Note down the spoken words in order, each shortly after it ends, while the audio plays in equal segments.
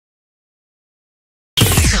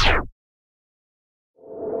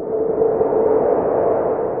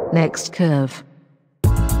Next curve.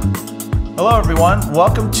 Hello, everyone.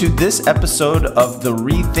 Welcome to this episode of the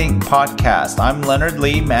Rethink Podcast. I'm Leonard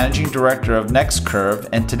Lee, Managing Director of Next Curve,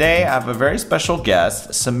 and today I have a very special guest,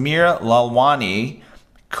 Sameer Lalwani,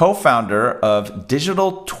 co-founder of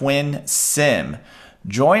Digital Twin Sim,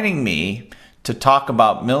 joining me to talk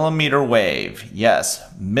about mmWave. Yes,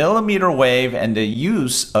 mmWave and the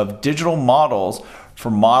use of digital models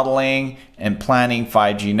for modeling and planning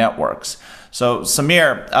 5G networks. So,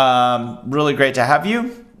 Sameer, really great to have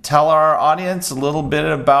you. Tell our audience a little bit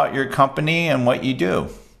about your company and what you do.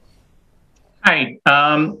 Hi,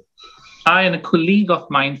 I and a colleague of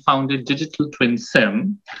mine founded Digital Twin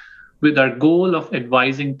Sim with our goal of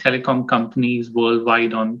advising telecom companies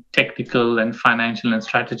worldwide on technical and financial and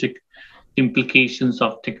strategic implications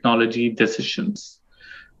of technology decisions.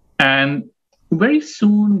 And very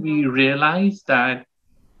soon we realized that,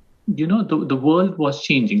 the world was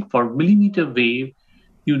changing. For millimeter wave,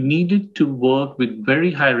 you needed to work with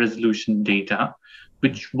very high resolution data,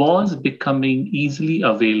 which was becoming easily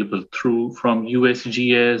available from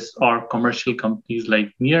USGS or commercial companies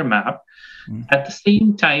like Nearmap. At the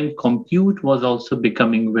same time, compute was also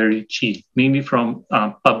becoming very cheap, mainly from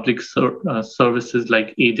public services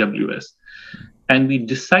like AWS. And we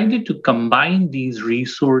decided to combine these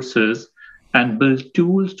resources and build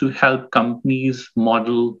tools to help companies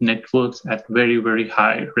model networks at very, very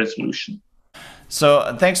high resolution.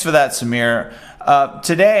 So thanks for that, Sameer.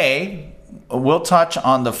 Today, we'll touch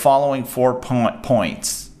on the following 4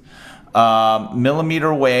 points.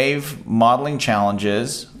 Millimeter wave modeling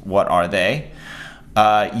challenges, what are they?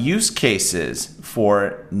 Use cases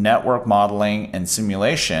for network modeling and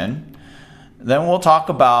simulation. Then we'll talk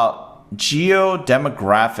about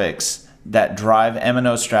geodemographics that drive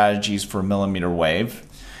MNO strategies for millimeter wave.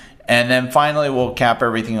 And then finally, we'll cap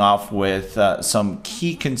everything off with some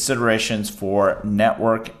key considerations for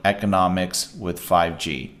network economics with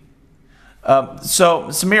 5G. So,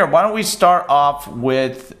 Sameer, why don't we start off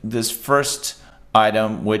with this first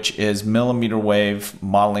item, which is millimeter wave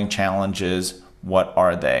modeling challenges. What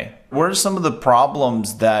are they? What are some of the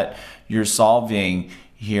problems that you're solving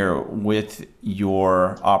here with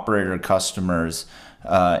your operator customers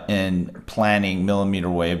in planning millimeter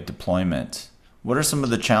wave deployment? What are some of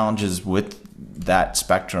the challenges with that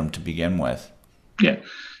spectrum to begin with? Yeah.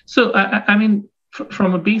 So,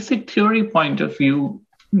 from a basic theory point of view,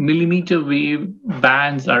 millimeter wave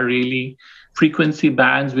bands are really frequency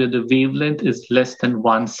bands where the wavelength is less than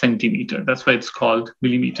 1 centimeter. That's why it's called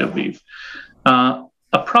millimeter wave. A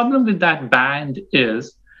problem with that band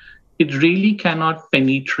is it really cannot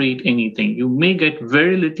penetrate anything. You may get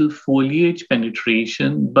very little foliage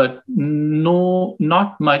penetration, but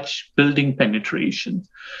not much building penetration.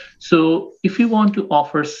 So if you want to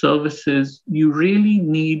offer services, you really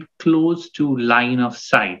need close to line of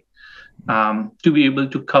sight to be able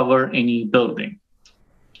to cover any building.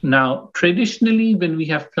 Now, traditionally, when we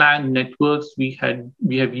have planned networks, we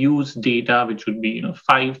have used data which would be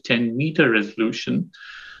 5-10 meter resolution.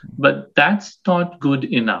 But that's not good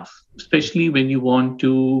enough, especially when you want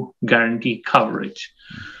to guarantee coverage.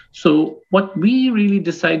 So what we really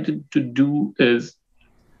decided to do is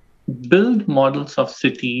build models of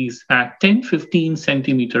cities at 10-15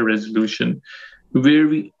 centimeter resolution, where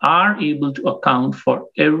we are able to account for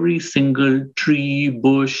every single tree,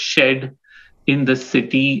 bush, shed in the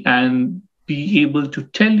city and be able to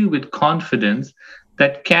tell you with confidence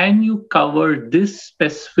that can you cover this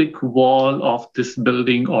specific wall of this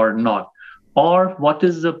building or not? Or what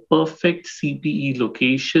is the perfect CPE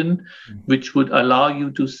location which would allow you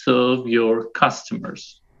to serve your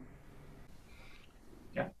customers?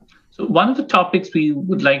 Yeah. So one of the topics we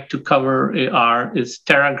would like to cover is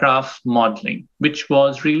teragraph modeling, which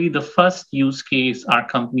was really the first use case our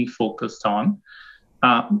company focused on.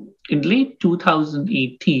 In late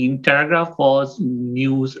 2018, teragraph was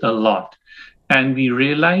news a lot. And we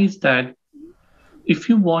realized that if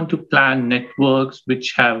you want to plan networks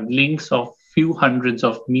which have links of few hundreds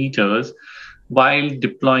of meters while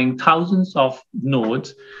deploying thousands of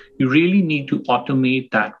nodes, you really need to automate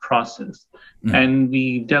that process. And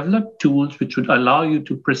we developed tools which would allow you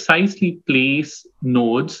to precisely place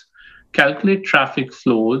nodes, calculate traffic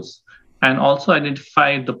flows, and also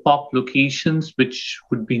identify the POP locations which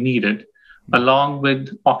would be needed, along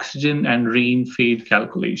with oxygen and rain fade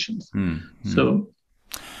calculations. So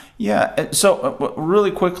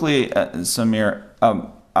really quickly, Sameer,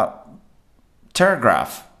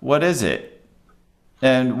 teragraph, what is it?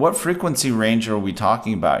 And what frequency range are we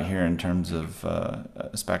talking about here in terms of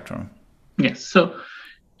spectrum? Yes, so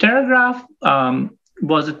teragraph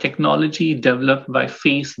was a technology developed by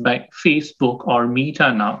Facebook or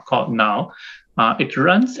Meta now. It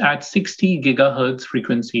runs at 60 gigahertz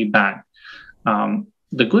frequency band.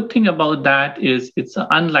 The good thing about that is it's an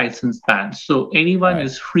unlicensed band. So anyone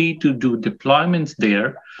is free to do deployments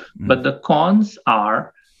there. But the cons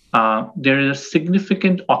are there are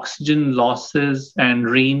significant oxygen losses and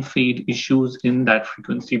rain fade issues in that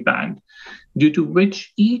frequency band, due to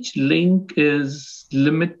which each link is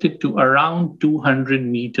limited to around 200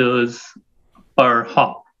 meters per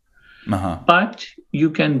hop. But you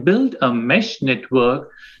can build a mesh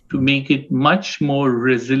network to make it much more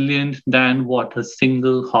resilient than what a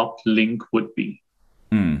single hop link would be.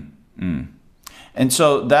 And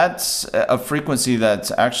so that's a frequency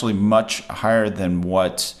that's actually much higher than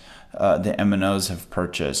what the MNOs have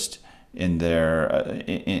purchased in their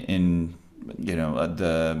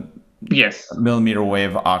the millimeter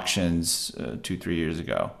wave auctions 2-3 years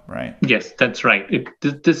ago, right? Yes, that's right.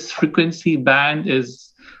 This frequency band is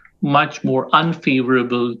much more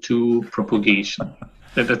unfavorable to propagation.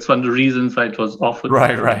 That's one of the reasons why it was offered.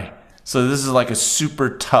 Right. So this is like a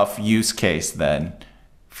super tough use case then.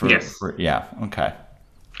 Okay.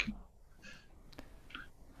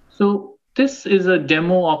 So this is a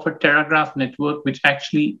demo of a teragraph network, which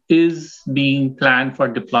actually is being planned for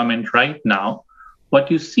deployment right now.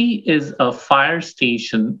 What you see is a fire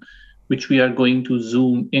station, which we are going to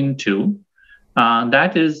zoom into.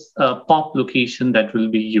 That is a POP location that will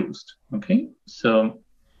be used. Okay, so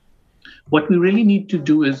what we really need to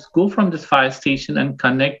do is go from this fire station and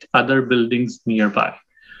connect other buildings nearby.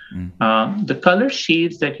 The color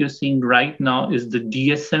shades that you're seeing right now is the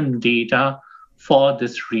DSM data for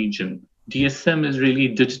this region. DSM is really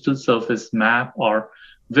digital surface map or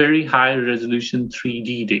very high resolution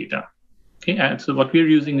 3D data. Okay, and so what we're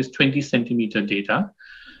using is 20 centimeter data.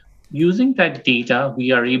 Using that data,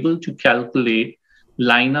 we are able to calculate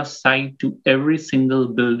line of sight to every single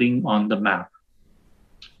building on the map.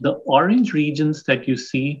 The orange regions that you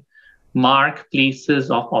see mark places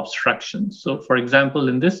of obstruction. So for example,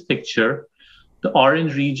 in this picture, the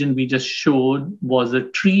orange region we just showed was a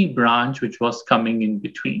tree branch which was coming in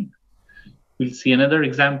between. We'll see another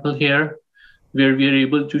example here where we are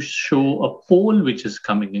able to show a pole which is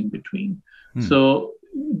coming in between. So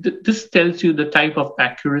this tells you the type of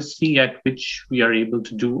accuracy at which we are able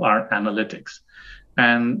to do our analytics.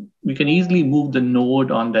 And we can easily move the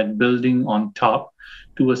node on that building on top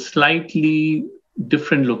to a slightly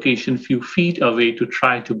different location, few feet away, to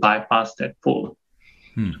try to bypass that pole.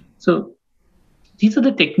 So these are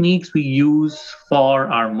the techniques we use for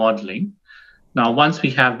our modeling. Now, once we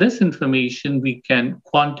have this information, we can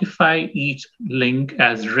quantify each link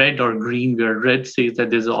as red or green, where red says that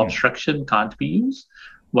there's an obstruction, can't be used,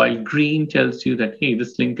 while green tells you that, hey,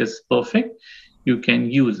 this link is perfect, you can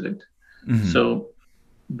use it. So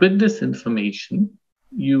with this information,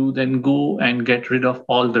 you then go and get rid of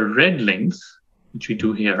all the red links, which we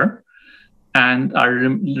do here, and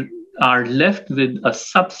are left with a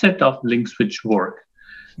subset of links which work.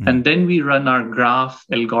 And then we run our graph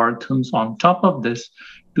algorithms on top of this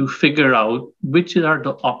to figure out which are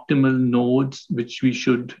the optimal nodes which we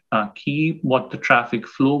should keep, what the traffic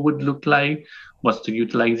flow would look like, what's the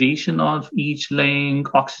utilization of each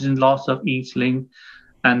link, oxygen loss of each link,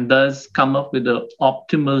 and thus come up with the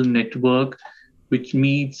optimal network which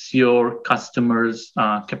meets your customers'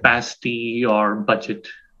 capacity or budget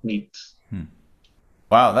needs.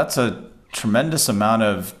 Wow, that's a tremendous amount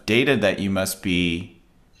of data that you must be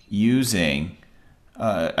using.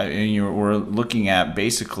 We're looking at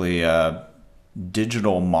basically a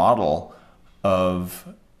digital model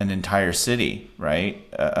of an entire city, right?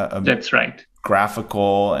 That's right.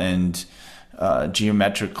 Graphical and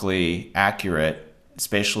geometrically accurate,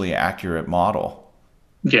 spatially accurate model.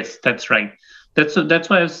 Yes, that's right. That's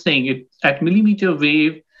why I was saying it at millimeter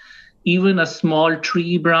wave. Even a small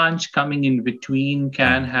tree branch coming in between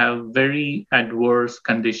can have very adverse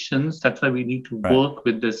conditions. That's why we need to work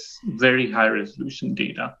with this very high resolution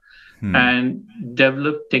data and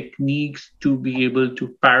develop techniques to be able to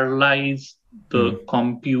parallelize the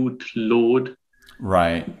compute load.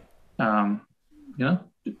 Right. To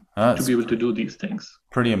be able to do these things.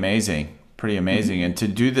 Pretty amazing. And to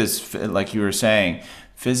do this, like you were saying,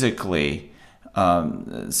 physically,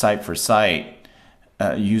 site for site,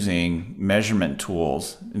 using measurement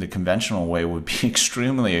tools in the conventional way would be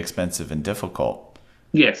extremely expensive and difficult.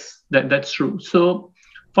 Yes, that's true. So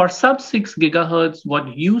for sub 6 gigahertz,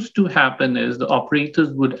 what used to happen is the operators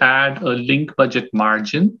would add a link budget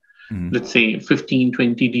margin, let's say 15,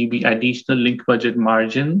 20 dB additional link budget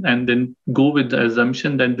margin, and then go with the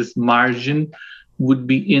assumption that this margin would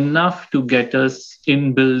be enough to get us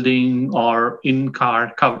in building or in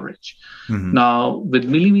car coverage. Now, with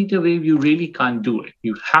millimeter wave, you really can't do it.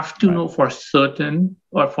 You have to know for certain,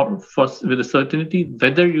 or for with a certainty,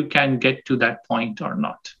 whether you can get to that point or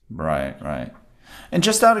not. Right. And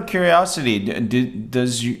just out of curiosity,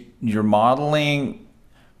 does your modeling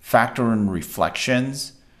factor in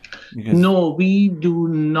reflections? No, we do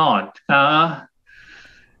not.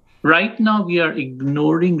 Right now, we are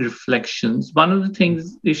ignoring reflections. One of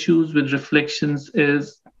the issues with reflections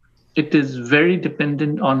is it is very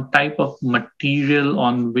dependent on type of material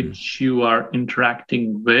on which you are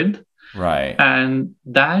interacting with. Right. And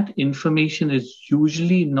that information is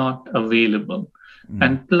usually not available.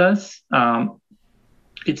 And plus,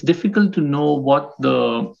 it's difficult to know what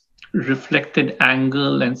the reflected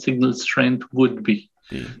angle and signal strength would be.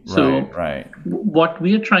 What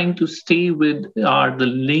we are trying to stay with are the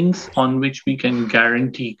links on which we can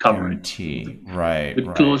guarantee coverage.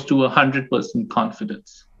 With close to 100%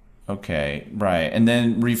 confidence. Okay, right. And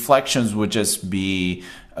then reflections would just be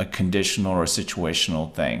a conditional or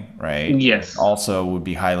situational thing, right? Yes. Also would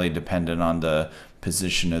be highly dependent on the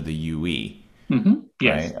position of the UE.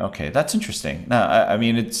 Yes. Right. Okay, that's interesting. No, I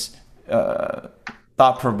mean, it's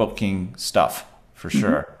thought-provoking stuff for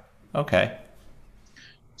sure. Okay.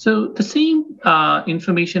 So the same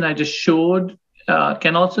information I just showed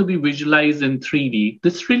can also be visualized in 3D.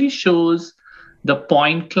 This really shows the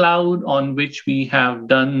point cloud on which we have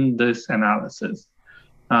done this analysis.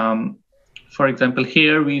 For example,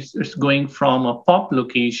 here we're going from a pop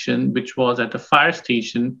location, which was at a fire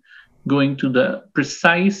station, going to the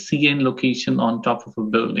precise CN location on top of a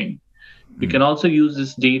building. We can also use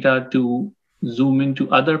this data to zoom into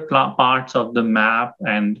other parts of the map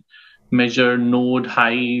and measure node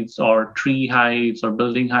heights or tree heights or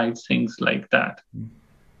building heights, things like that.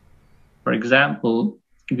 For example,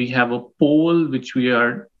 we have a pole which we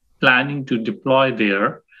are planning to deploy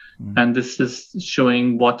there. And this is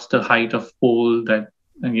showing what's the height of pole that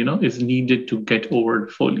is needed to get over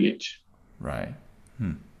foliage. Right.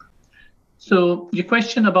 So your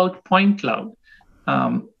question about point cloud,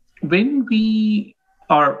 when the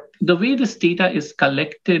way this data is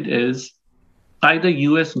collected is either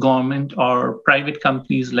US government or private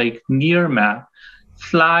companies like Nearmap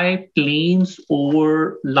fly planes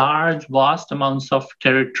over large, vast amounts of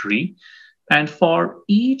territory. And for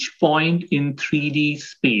each point in 3D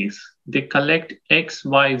space, they collect X,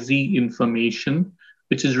 Y, Z information,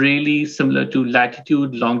 which is really similar to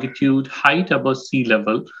latitude, longitude, height above sea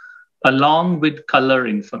level, along with color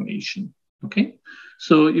information. Okay,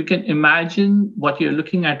 so you can imagine what you're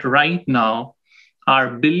looking at right now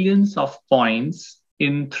are billions of points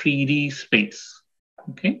in 3D space.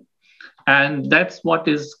 Okay, and that's what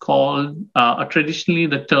is called, traditionally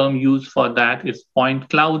the term used for that is point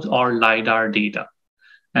clouds or LiDAR data.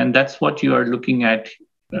 And that's what you are looking at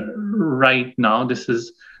right now. This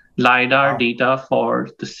is LiDAR data for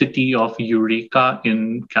the city of Eureka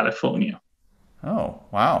in California. Oh,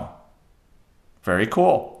 wow. Very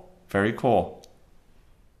cool. Very cool.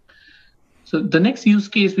 So the next use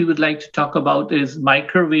case we would like to talk about is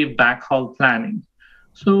microwave backhaul planning.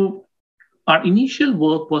 So our initial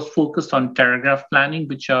work was focused on teragraph planning,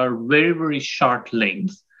 which are very, very short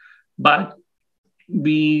links. But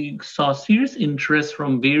we saw serious interest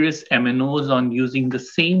from various MNOs on using the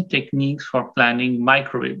same techniques for planning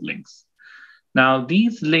microwave links. Now,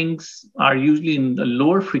 these links are usually in the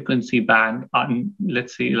lower frequency band on,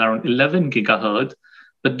 let's say, around 11 gigahertz,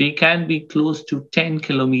 but they can be close to 10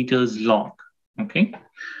 kilometers long. Okay.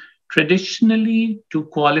 Traditionally, to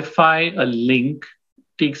qualify a link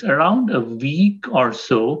takes around a week or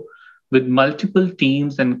so with multiple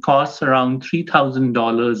teams and costs around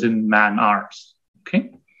 $3,000 in man hours.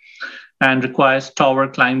 Okay. And requires tower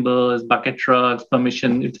climbers, bucket trucks,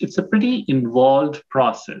 permission. It's a pretty involved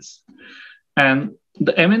process. And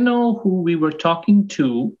the MNO who we were talking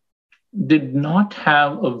to did not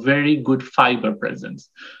have a very good fiber presence,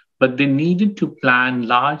 but they needed to plan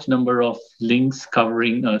large number of links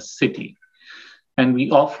covering a city. And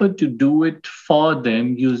we offered to do it for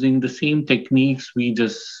them using the same techniques we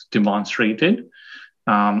just demonstrated.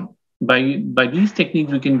 By these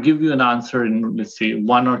techniques, we can give you an answer in, let's say,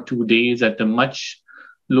 1 or 2 days at a much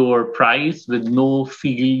lower price with no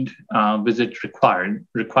field visit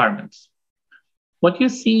requirements. What you're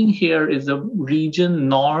seeing here is a region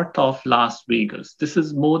north of Las Vegas. This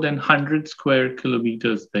is more than 100 square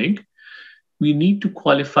kilometers big. We need to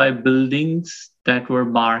qualify buildings that were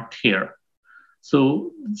marked here.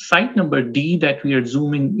 So site number D that we are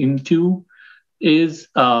zooming into is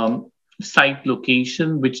site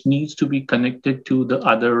location, which needs to be connected to the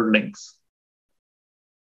other links.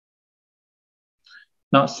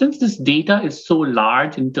 Now, since this data is so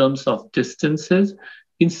large in terms of distances,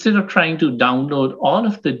 instead of trying to download all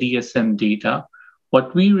of the DSM data,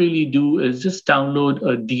 what we really do is just download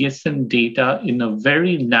a DSM data in a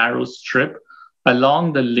very narrow strip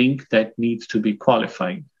along the link that needs to be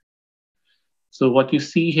qualified. So what you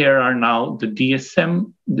see here are now the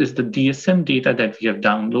DSM, this is the DSM data that we have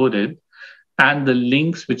downloaded and the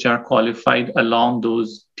links which are qualified along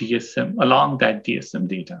that DSM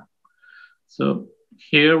data. So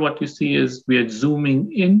here what you see is we are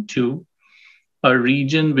zooming into a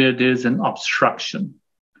region where there's an obstruction.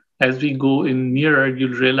 As we go in nearer,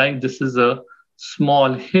 you'll realize this is a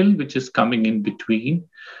small hill which is coming in between.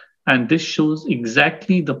 And this shows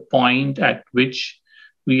exactly the point at which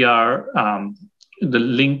we are, the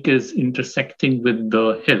link is intersecting with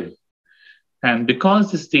the hill. And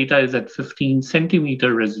because this data is at 15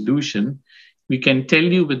 centimeter resolution, we can tell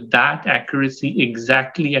you with that accuracy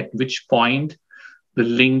exactly at which point the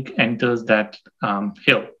link enters that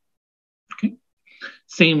hill. Okay.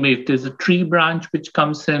 Same way, if there's a tree branch which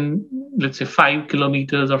comes in, let's say 5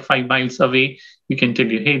 kilometers or 5 miles away, we can tell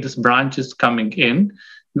you, hey, this branch is coming in.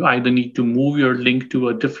 You either need to move your link to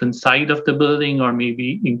a different side of the building or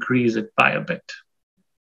maybe increase it by a bit.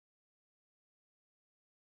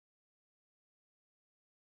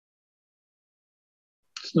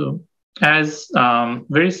 So as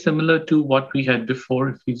very similar to what we had before,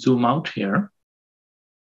 if we zoom out here,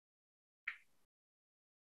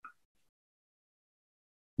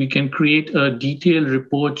 we can create a detailed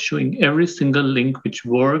report showing every single link which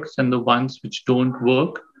works and the ones which don't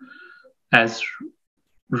work as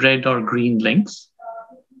red or green links.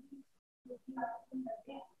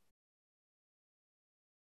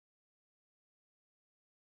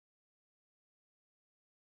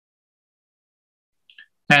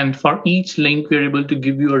 And for each link, we're able to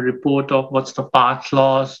give you a report of what's the path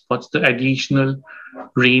loss, what's the additional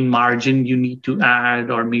rain margin you need to add,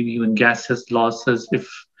 or maybe even gaseous losses if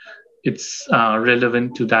it's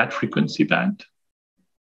relevant to that frequency band.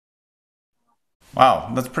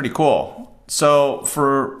 Wow, that's pretty cool. So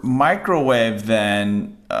for microwave,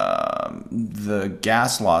 then the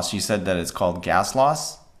gas loss, you said that it's called gas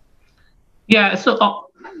loss? Yeah,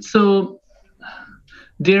 so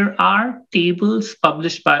there are tables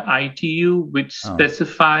published by ITU which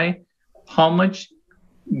specify how much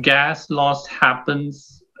gas loss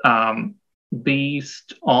happens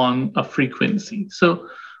based on a frequency. So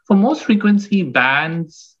for most frequency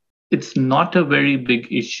bands, it's not a very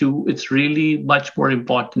big issue. It's really much more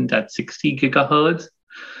important at 60 gigahertz.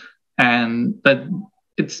 But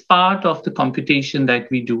it's part of the computation that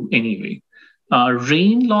we do anyway.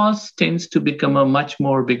 Rain loss tends to become a much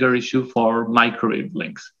more bigger issue for microwave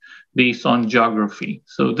links based on geography.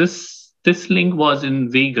 So this link was in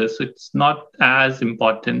Vegas, so it's not as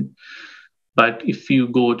important. But if you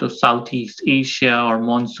go to Southeast Asia or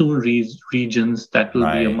monsoon regions, that will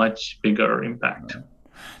be a much bigger impact. Right.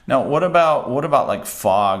 Now, what about like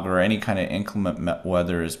fog or any kind of inclement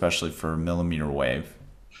weather, especially for millimeter wave?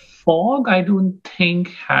 Fog, I don't think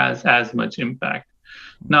has as much impact.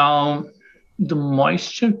 Now, the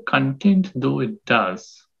moisture content, though, it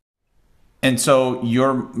does. And so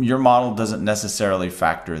your model doesn't necessarily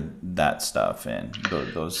factor that stuff in,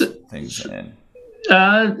 those things in.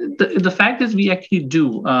 The fact is we actually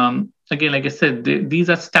do. Again, like I said, these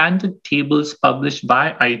are standard tables published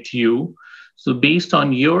by ITU. So based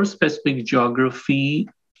on your specific geography,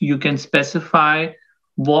 you can specify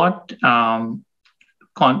what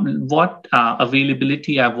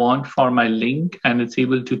availability I want for my link, and it's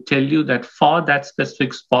able to tell you that for that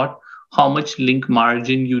specific spot, how much link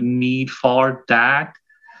margin you need for that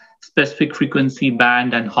specific frequency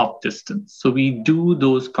band and hop distance. So we do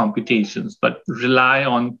those computations, but rely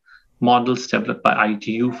on models developed by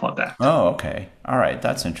ITU for that. Oh, okay. All right.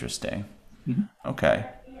 That's interesting. Mm-hmm. Okay.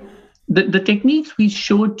 The techniques we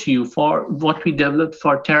showed to you for what we developed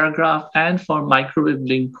for teragraph and for microwave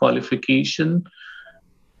link qualification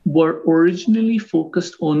were originally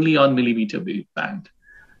focused only on millimeter wave band.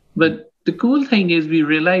 But the cool thing is we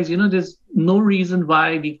realized, there's no reason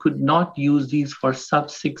why we could not use these for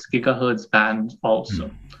sub-6 gigahertz bands also.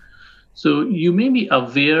 Mm. So you may be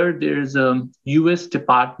aware there's a US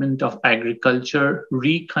Department of Agriculture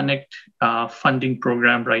Reconnect funding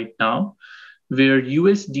program right now, where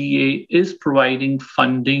USDA is providing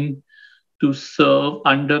funding to serve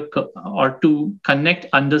to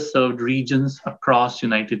connect underserved regions across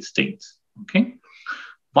United States. Okay.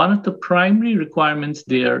 One of the primary requirements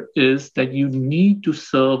there is that you need to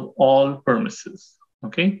serve all premises.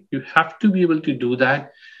 Okay. You have to be able to do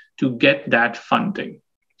that to get that funding.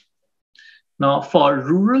 Now, for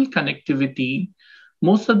rural connectivity,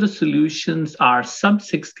 Most of the solutions are sub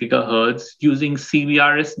 6 gigahertz using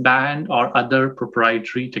CBRS band or other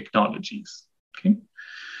proprietary technologies. Okay.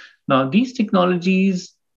 Now, these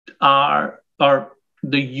technologies or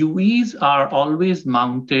the UEs are always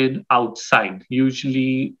mounted outside,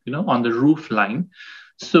 usually on the roof line.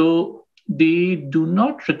 So they do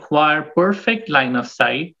not require perfect line of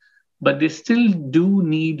sight, but they still do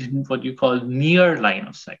need what you call near line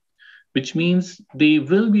of sight, which means they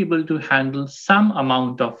will be able to handle some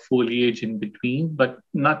amount of foliage in between, but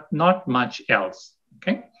not much else.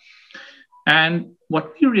 Okay. And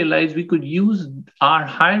what we realized, we could use our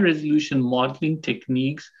high resolution modeling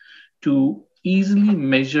techniques to easily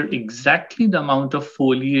measure exactly the amount of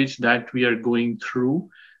foliage that we are going through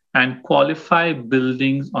and qualify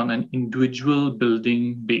buildings on an individual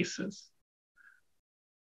building basis.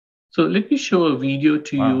 So let me show a video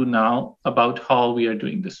to you now about how we are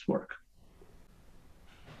doing this work.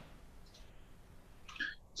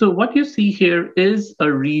 So what you see here is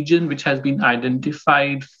a region which has been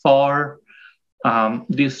identified for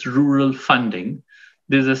this rural funding.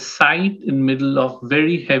 There's a site in the middle of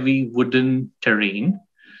very heavy wooden terrain.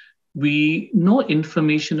 We know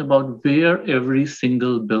information about where every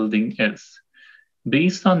single building is.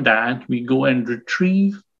 Based on that, we go and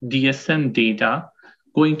retrieve DSM data,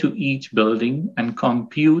 going to each building and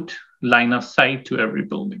compute line of sight to every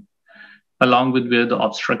building, along with where the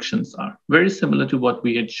obstructions are. Very similar to what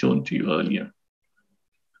we had shown to you earlier.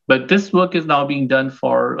 But this work is now being done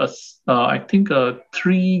for, I think, a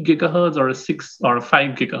 3 gigahertz or a 6 or a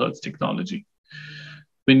 5 gigahertz technology.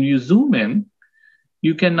 When you zoom in,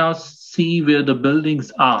 you can now see where the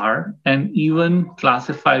buildings are and even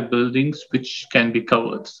classify buildings which can be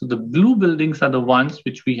covered. So the blue buildings are the ones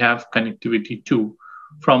which we have connectivity to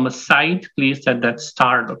from a site placed at that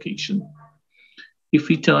star location. If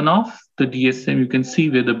we turn off the DSM, you can see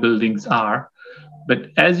where the buildings are. But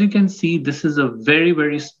as you can see, this is a very,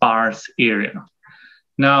 very sparse area.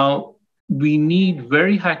 Now, we need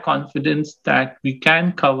very high confidence that we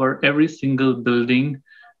can cover every single building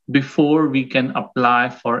before we can apply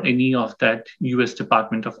for any of that US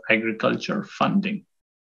Department of Agriculture funding.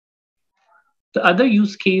 The other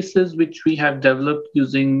use cases which we have developed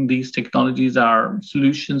using these technologies are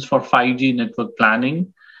solutions for 5G network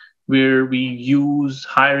planning, where we use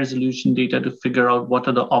high resolution data to figure out what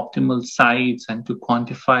are the optimal sites and to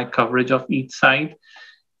quantify coverage of each site.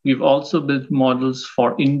 We've also built models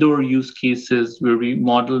for indoor use cases where we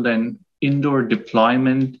modeled an indoor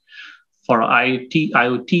deployment for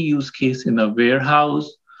IoT use case in a warehouse,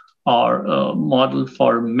 or a model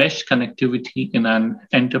for mesh connectivity in an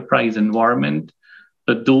enterprise environment.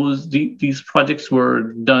 But these projects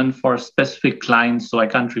were done for specific clients, so I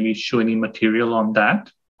can't really show any material on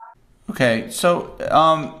that. Okay, so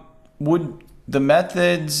would the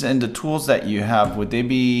methods and the tools that you have, would they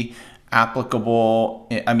be applicable?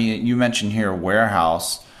 I mean, you mentioned here a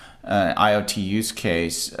warehouse, IoT use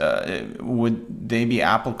case. Would they be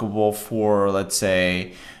applicable for, let's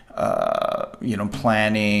say,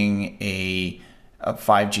 planning a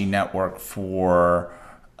 5G network for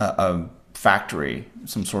a factory,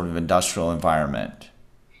 some sort of industrial environment?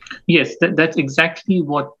 Yes, that's exactly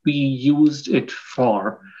what we used it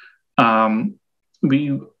for.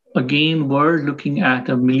 We, again, were looking at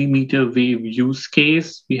a millimeter wave use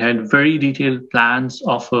case. We had very detailed plans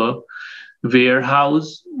of a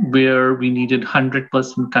warehouse where we needed 100%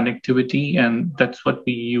 connectivity, and that's what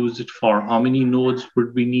we used it for. How many nodes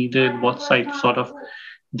would we needed, what sort of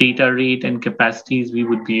data rate and capacities we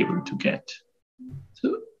would be able to get.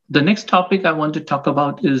 So the next topic I want to talk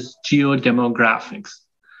about is geodemographics.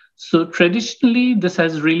 So traditionally, this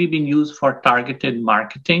has really been used for targeted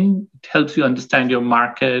marketing. It helps you understand your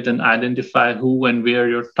market and identify who and where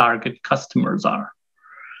your target customers are.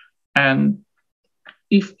 And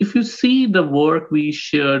if you see the work we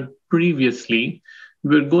shared previously,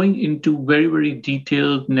 we're going into very, very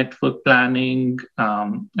detailed network planning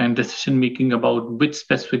and decision-making about which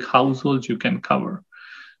specific households you can cover.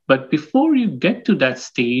 But before you get to that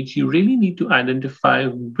stage, you really need to identify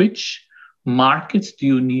which markets do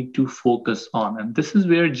you need to focus on. And this is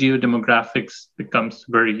where geodemographics becomes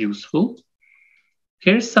very useful.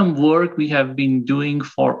 Here's some work we have been doing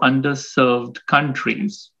for underserved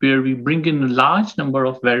countries, where we bring in a large number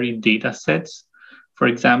of varied data sets. For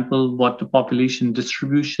example, what the population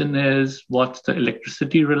distribution is, what's the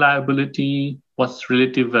electricity reliability, what's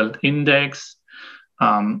relative wealth index,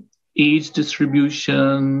 age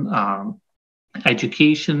distribution,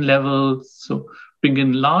 education levels. So bring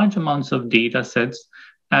in large amounts of data sets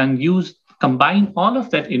and combine all of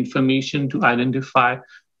that information to identify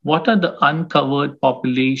what are the uncovered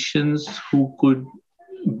populations who could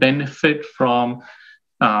benefit from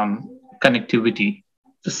connectivity.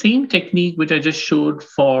 The same technique which I just showed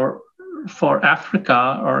for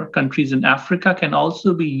Africa or countries in Africa can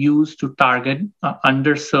also be used to target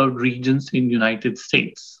underserved regions in United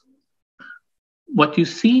States. What you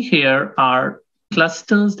see here are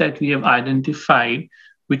clusters that we have identified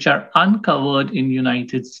which are uncovered in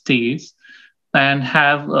United States and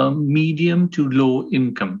have a medium to low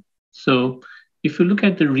income. So if you look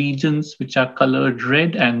at the regions which are colored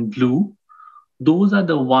red and blue, those are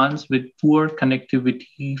the ones with poor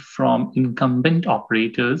connectivity from incumbent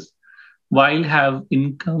operators, while have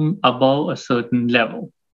income above a certain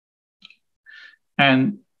level.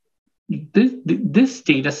 And this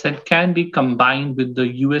data set can be combined with the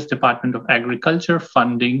US Department of Agriculture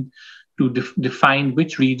funding to define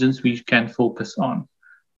which regions we can focus on.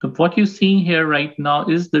 So what you're seeing here right now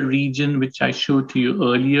is the region which I showed to you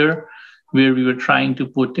earlier, where we were trying to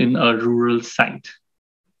put in a rural site.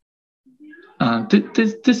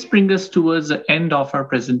 This brings us towards the end of our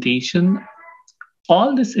presentation.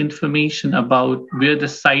 All this information about where the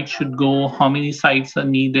site should go, how many sites are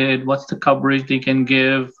needed, what's the coverage they can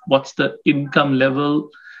give, what's the income level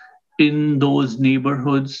in those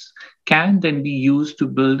neighborhoods, can then be used to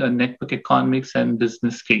build a network economics and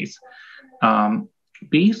business case.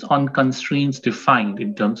 Based on constraints defined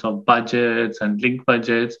in terms of budgets and link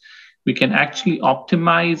budgets, we can actually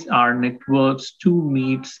optimize our networks to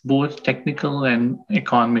meet both technical and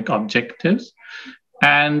economic objectives,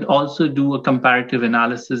 and also do a comparative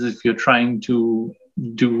analysis if you're trying to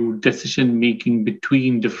do decision making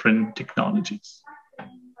between different technologies.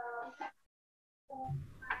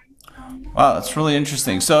 Wow, that's really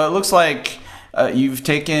interesting. So it looks like you've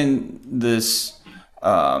taken this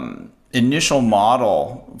initial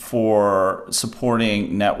model for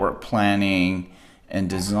supporting network planning and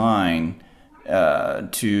design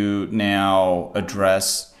to now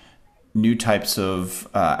address new types of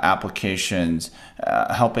applications,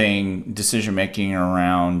 helping decision making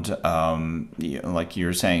around, like you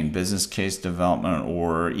were saying, business case development,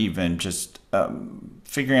 or even just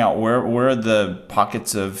figuring out where are the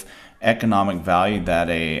pockets of economic value that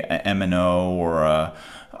a MNO or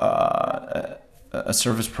a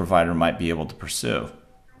service provider might be able to pursue.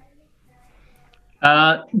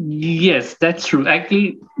 Yes, that's true.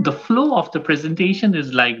 Actually, the flow of the presentation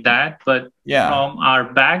is like that, but from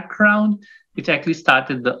our background, it actually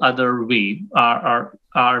started the other way.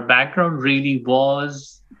 Our background really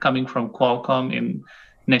was coming from Qualcomm in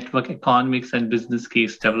network economics and business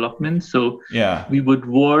case development. So we would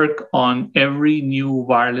work on every new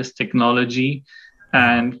wireless technology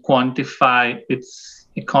and quantify its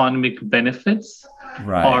economic benefits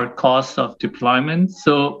or cost of deployment.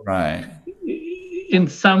 So in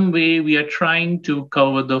some way, we are trying to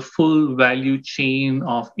cover the full value chain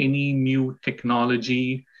of any new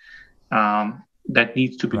technology that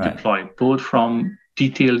needs to be deployed, both from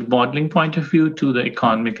detailed modeling point of view to the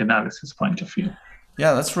economic analysis point of view.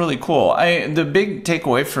 Yeah, that's really cool. The big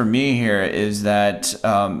takeaway for me here is that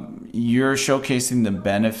you're showcasing the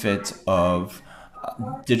benefit of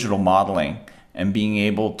digital modeling and being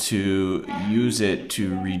able to use it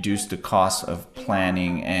to reduce the cost of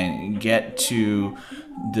planning and get to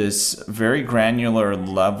this very granular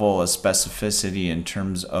level of specificity in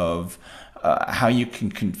terms of how you can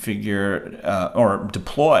configure or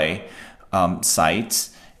deploy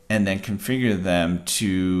sites and then configure them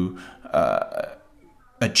to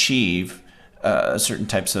achieve certain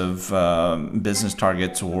types of business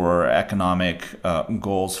targets or economic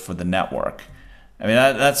goals for the network. I mean,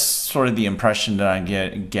 that's sort of the impression that I'm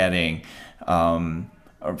getting from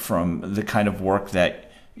the kind of work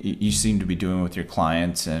that you seem to be doing with your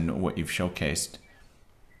clients and what you've showcased.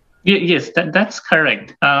 Yes, that's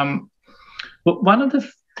correct. But one of the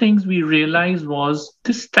things we realized was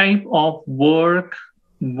this type of work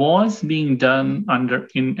was being done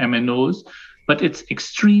in MNOs, but it's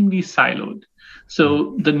extremely siloed.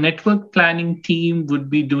 So the network planning team would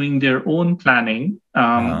be doing their own planning,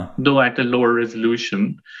 though at a lower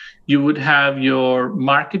resolution. You would have your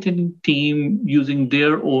marketing team using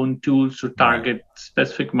their own tools to target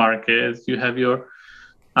specific markets. You have your,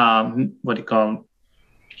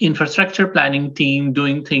 infrastructure planning team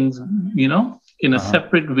doing things, in a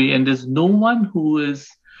separate way. And there's no one who is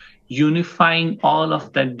unifying all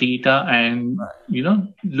of that data and,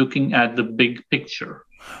 looking at the big picture.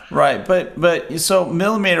 Right, but so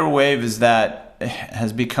millimeter wave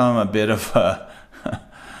has become a bit of a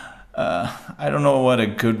I don't know what a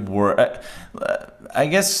good word. I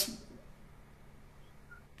guess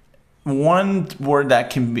one word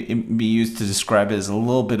that can be used to describe it is a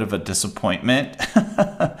little bit of a disappointment.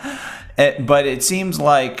 But it seems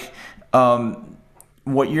like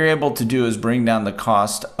what you're able to do is bring down the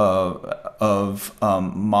cost of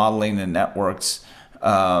modeling the networks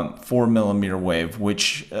for millimeter wave,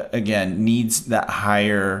 which again needs that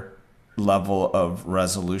higher level of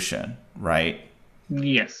resolution, right?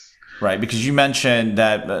 Yes. Right, because you mentioned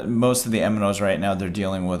that most of the MNOs right now, they're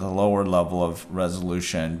dealing with a lower level of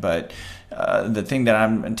resolution. But the thing that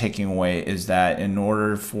I'm taking away is that in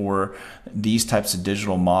order for these types of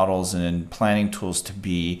digital models and planning tools to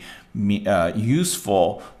be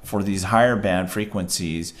useful for these higher band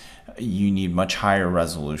frequencies, you need much higher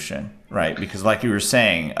resolution, right? Because like you were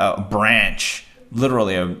saying, a branch,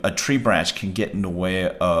 literally a tree branch can get in the way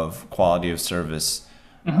of quality of service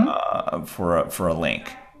for a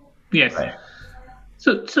link. Yes. Right.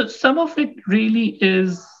 So some of it really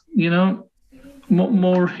is,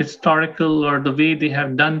 more historical, or the way they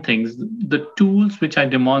have done things. The tools which I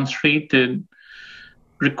demonstrated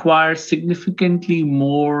require significantly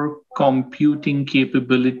more computing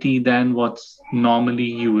capability than what's normally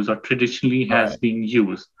used or traditionally has been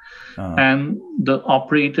used. And the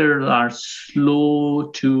operators are slow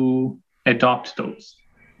to adopt those.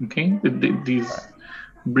 Okay, these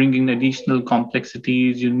bringing additional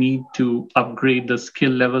complexities, you need to upgrade the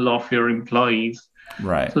skill level of your employees.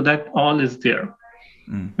 Right. So that all is there.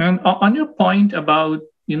 And on your point about,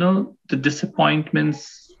 the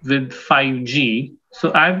disappointments with 5G,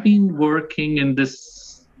 so I've been working in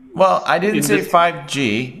this. Well, I didn't say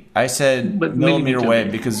 5G. I said millimeter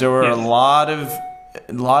wave because there were a lot of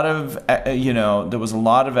there was a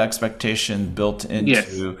lot of expectation built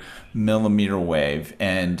into millimeter wave,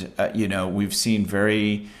 and we've seen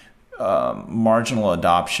very marginal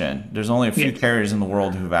adoption. There's only a few carriers in the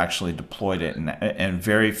world who've actually deployed it, and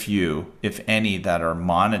very few, if any, that are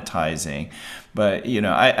monetizing. But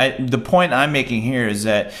the point I'm making here is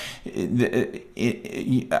that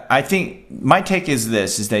I think my take is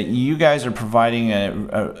this: is that you guys are providing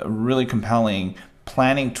a really compelling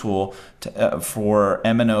planning tool for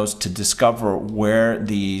MNOs to discover where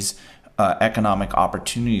these economic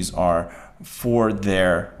opportunities are for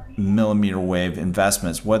their millimeter wave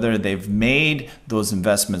investments, whether they've made those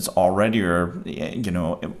investments already or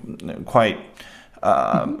quite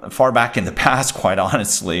far back in the past, quite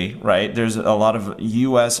honestly, right? There's a lot of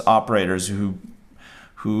U.S. operators who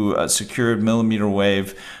secured millimeter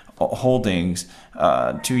wave holdings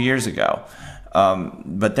 2 years ago.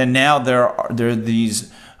 But then now there are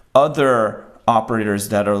these other operators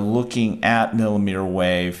that are looking at millimeter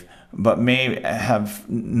wave, but may have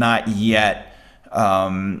not yet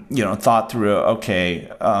thought through,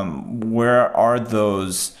 where are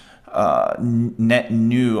those net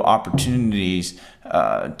new opportunities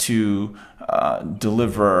to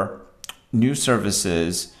deliver new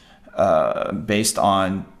services based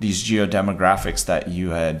on these geodemographics that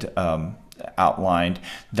you had outlined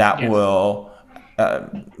that will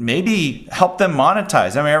maybe help them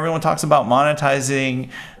monetize. I mean, everyone talks about monetizing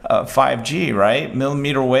 5G, right?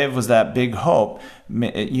 Millimeter wave was that big hope.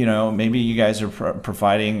 Maybe you guys are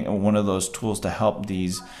providing one of those tools to help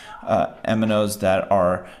these MNOs that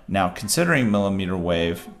are now considering millimeter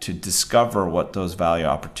wave to discover what those value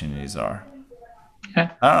opportunities are.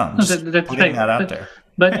 Yeah. I don't know, just that's putting right. that out there.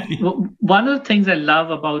 But one of the things I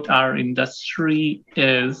love about our industry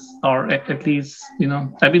is, or at least,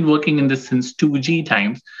 I've been working in this since 2G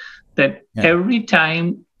times, that every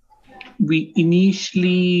time we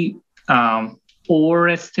initially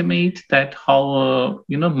overestimate that how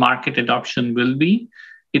market adoption will be,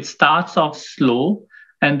 it starts off slow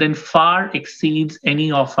and then far exceeds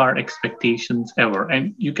any of our expectations ever.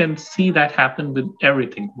 And you can see that happen with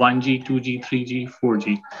everything: 1G, 2G, 3G,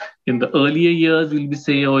 4G. In the earlier years, we'll be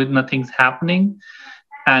saying, oh, nothing's happening,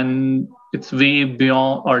 and it's way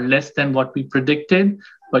beyond or less than what we predicted.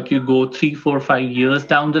 But you go 3, 4, 5 years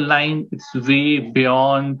down the line, it's way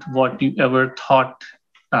beyond what you ever thought,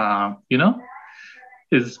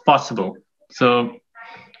 is possible. So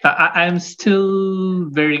I'm still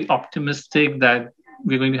very optimistic that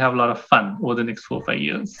we're going to have a lot of fun over the next 4 or 5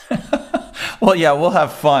 years. Well, yeah, we'll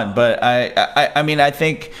have fun, but I mean, I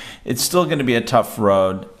think it's still going to be a tough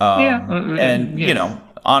road.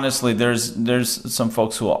 Honestly, there's some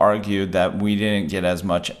folks who will argue that we didn't get as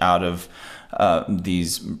much out of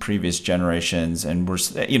these previous generations, and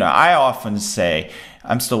I often say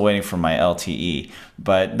I'm still waiting for my LTE,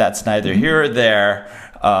 but that's neither here or there.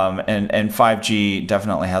 And 5G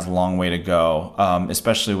definitely has a long way to go,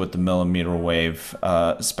 especially with the millimeter wave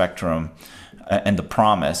spectrum and the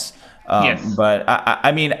promise. But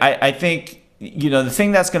I mean, I think the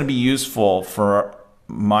thing that's going to be useful for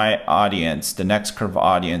my audience, the Next Curve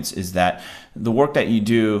audience, is that the work that you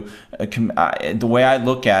do, the way I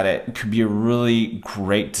look at it, could be a really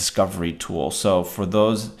great discovery tool. So for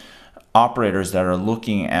those operators that are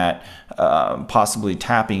looking at possibly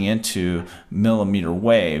tapping into millimeter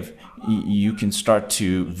wave, you can start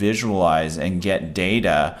to visualize and get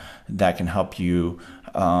data that can help you,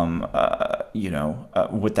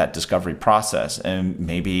 with that discovery process, and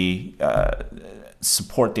maybe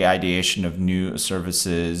support the ideation of new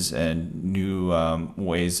services and new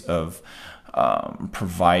ways of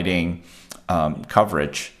providing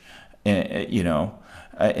coverage,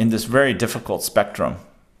 in this very difficult spectrum.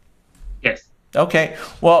 Yes. Okay.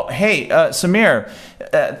 Well, hey, Sameer,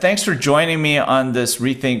 thanks for joining me on this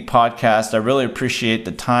Rethink podcast. I really appreciate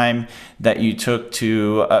the time that you took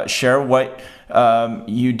to share what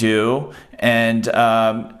you do and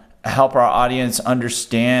help our audience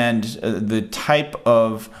understand the type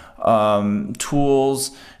of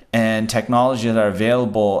tools and technology that are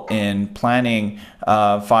available in planning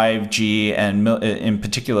 5G and in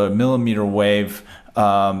particular millimeter wave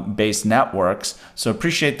based networks. So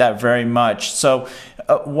appreciate that very much. So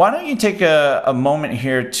why don't you take a moment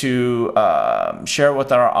here to share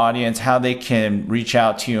with our audience how they can reach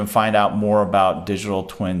out to you and find out more about Digital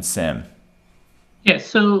Twin SIM? Yes,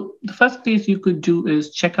 so the first place you could do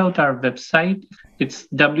is check out our website. It's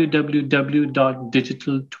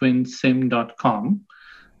www.digitaltwinsim.com.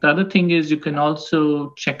 The other thing is you can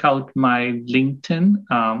also check out my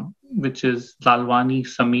LinkedIn, which is Lalwani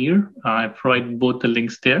Sameer. I provide both the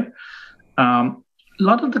links there. A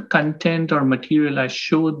lot of the content or material I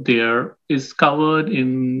showed there is covered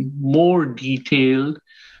in more detail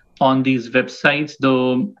on these websites,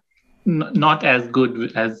 though not as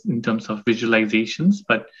good as in terms of visualizations,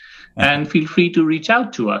 and feel free to reach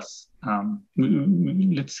out to us.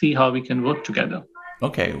 Let's see how we can work together.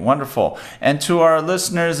 Okay, wonderful. And to our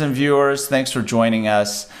listeners and viewers, thanks for joining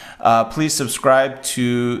us. Please subscribe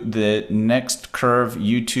to the Next Curve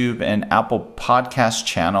YouTube and Apple Podcast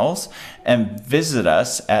channels and visit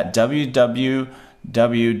us at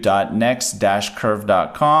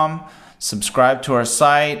www.next-curve.com. Subscribe to our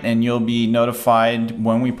site and you'll be notified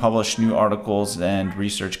when we publish new articles and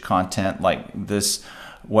research content like this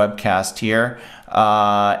webcast here.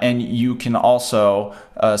 And you can also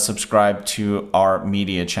subscribe to our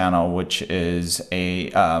media channel, which is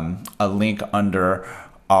a link under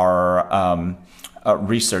our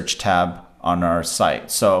research tab on our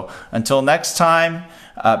site. So until next time,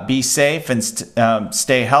 be safe and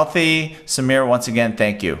stay healthy. Sameer, once again,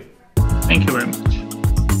 thank you. Thank you very much.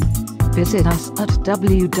 Visit us at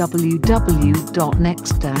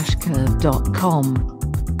www.next-curve.com.